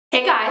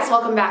Hey guys,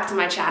 welcome back to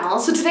my channel.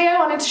 So today I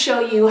wanted to show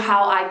you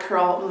how I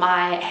curl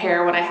my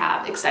hair when I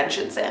have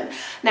extensions in.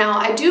 Now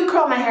I do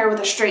curl my hair with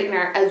a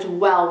straightener as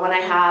well when I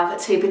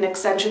have taping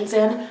extensions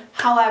in.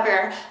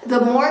 However, the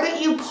more that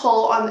you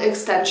pull on the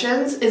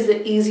extensions is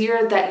the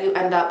easier that you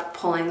end up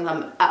pulling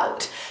them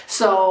out.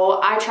 So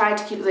I try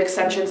to keep the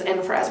extensions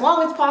in for as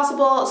long as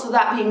possible. So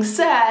that being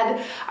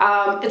said,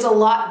 it's a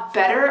lot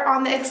better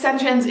on the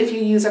extensions if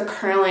you use a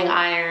curling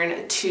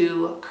iron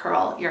to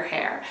curl your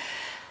hair.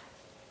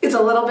 It's a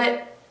little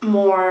bit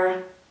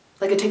more,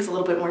 like it takes a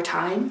little bit more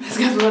time, is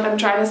what I'm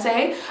trying to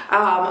say.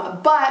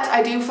 But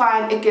I do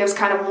find it gives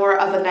kind of more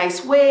of a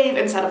nice wave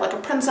instead of like a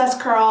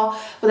princess curl.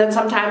 But then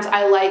sometimes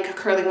I like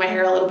curling my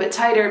hair a little bit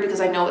tighter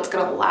because I know it's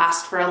gonna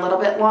last for a little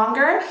bit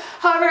longer.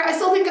 However, I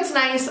still think it's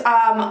nice.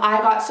 I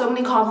got so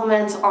many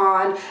compliments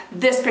on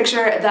this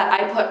picture that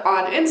I put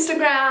on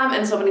Instagram,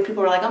 and so many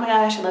people were like, oh my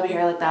gosh, I love your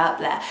hair like that,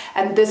 blah.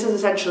 And this is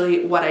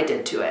essentially what I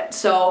did to it.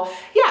 So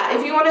yeah,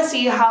 if you wanna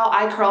see how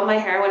I curl my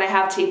hair when I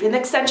have taping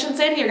extensions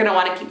in, you're gonna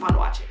wanna keep on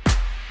watching.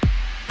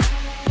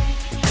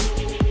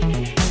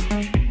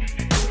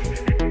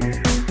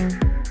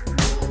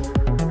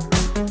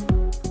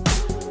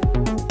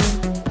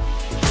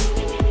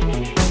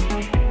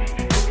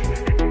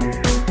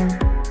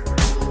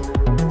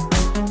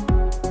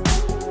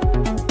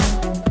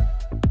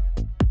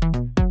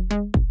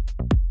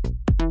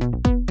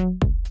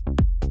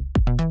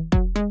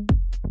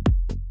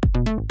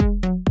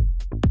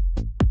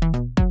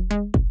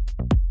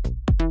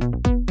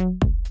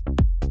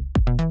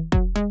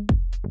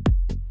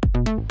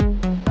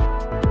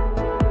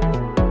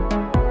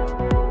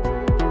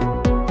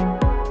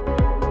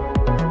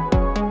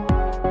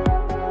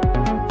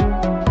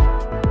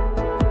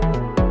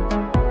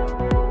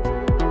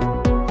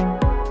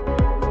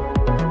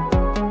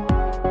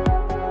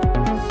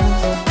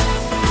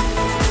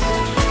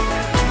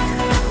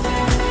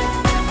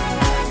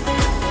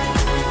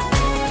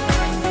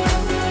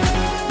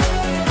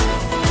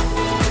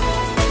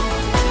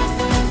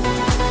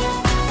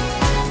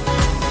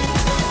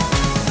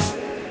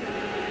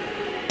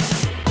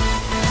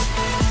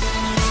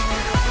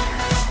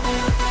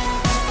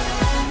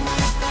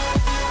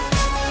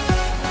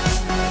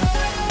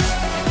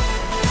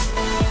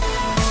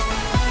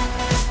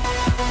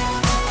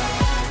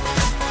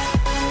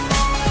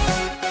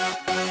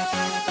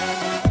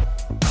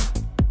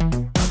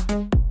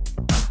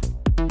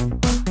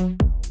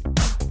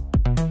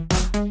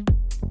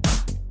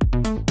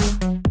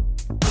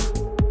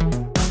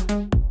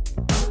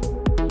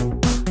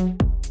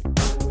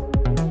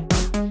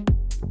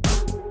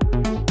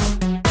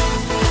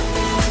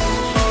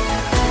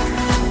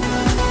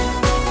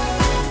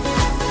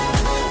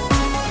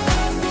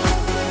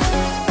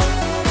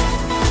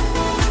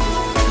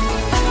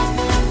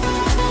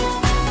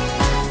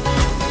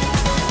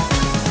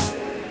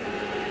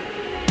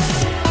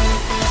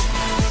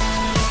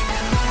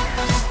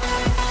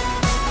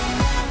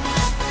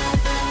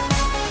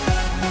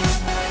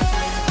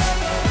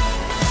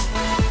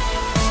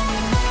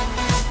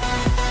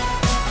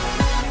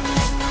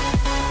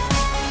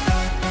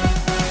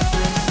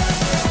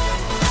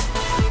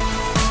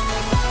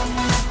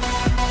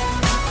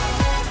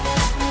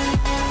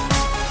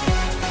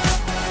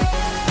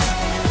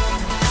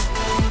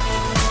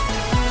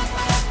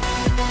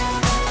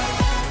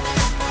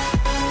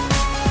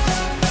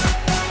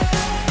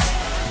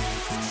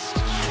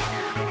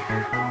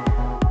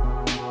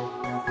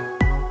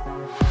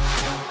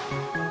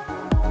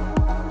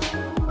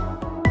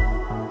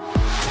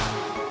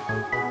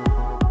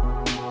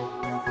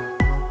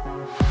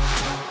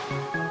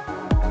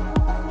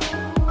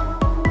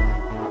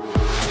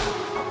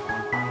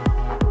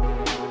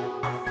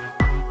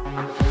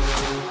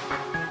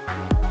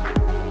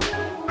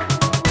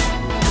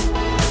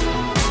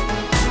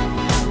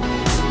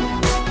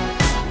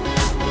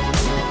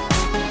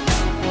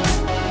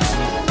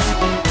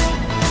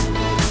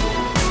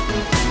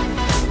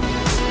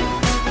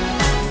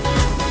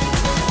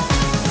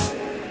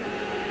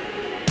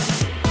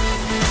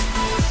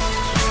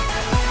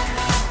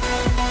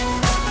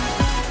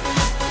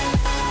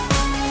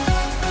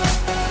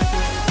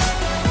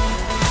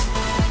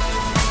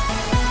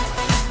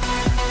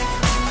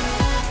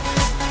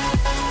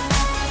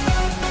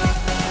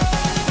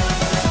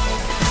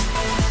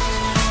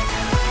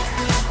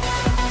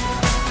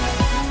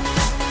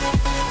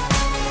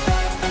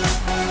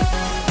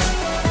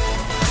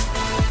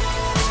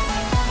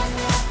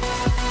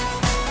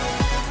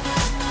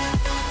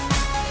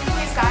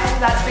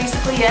 That's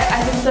basically it.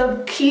 I think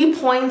the key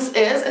points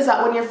is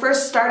that when you're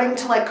first starting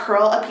to like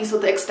curl a piece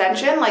with the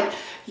extension, like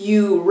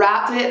you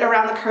wrap it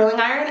around the curling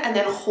iron and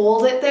then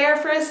hold it there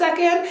for a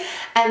second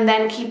and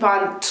then keep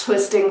on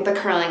twisting the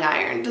curling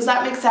iron. Does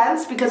that make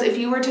sense? Because if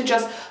you were to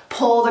just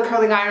pull the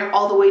curling iron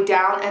all the way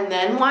down and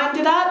then wind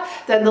it up,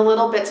 then the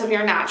little bits of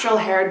your natural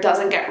hair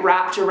doesn't get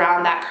wrapped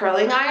around that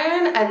curling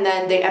iron and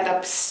then they end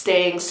up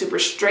staying super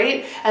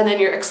straight and then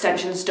your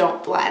extensions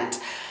don't blend.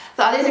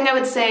 The other thing I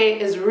would say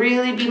is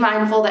really be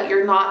mindful that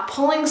you're not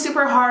pulling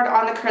super hard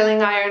on the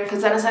curling iron,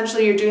 because then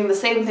essentially you're doing the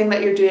same thing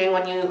that you're doing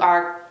when you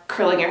are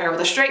curling your hair with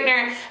a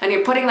straightener, and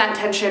you're putting that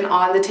tension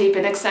on the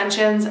tape-in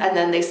extensions, and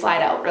then they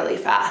slide out really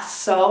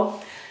fast.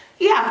 So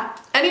yeah.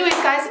 Anyways,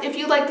 guys, if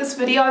you like this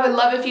video, I would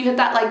love if you hit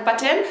that like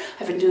button.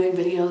 I've been doing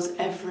videos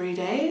every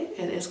day.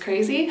 It is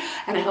crazy,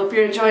 and I hope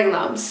you're enjoying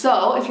them.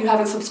 So if you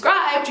haven't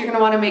subscribed, you're gonna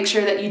wanna make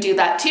sure that you do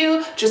that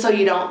too, just so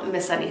you don't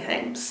miss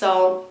anything.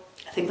 So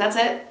I think that's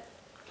it.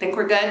 I think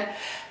we're good.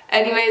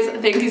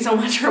 Anyways, thank you so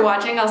much for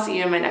watching. I'll see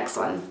you in my next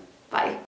one. Bye.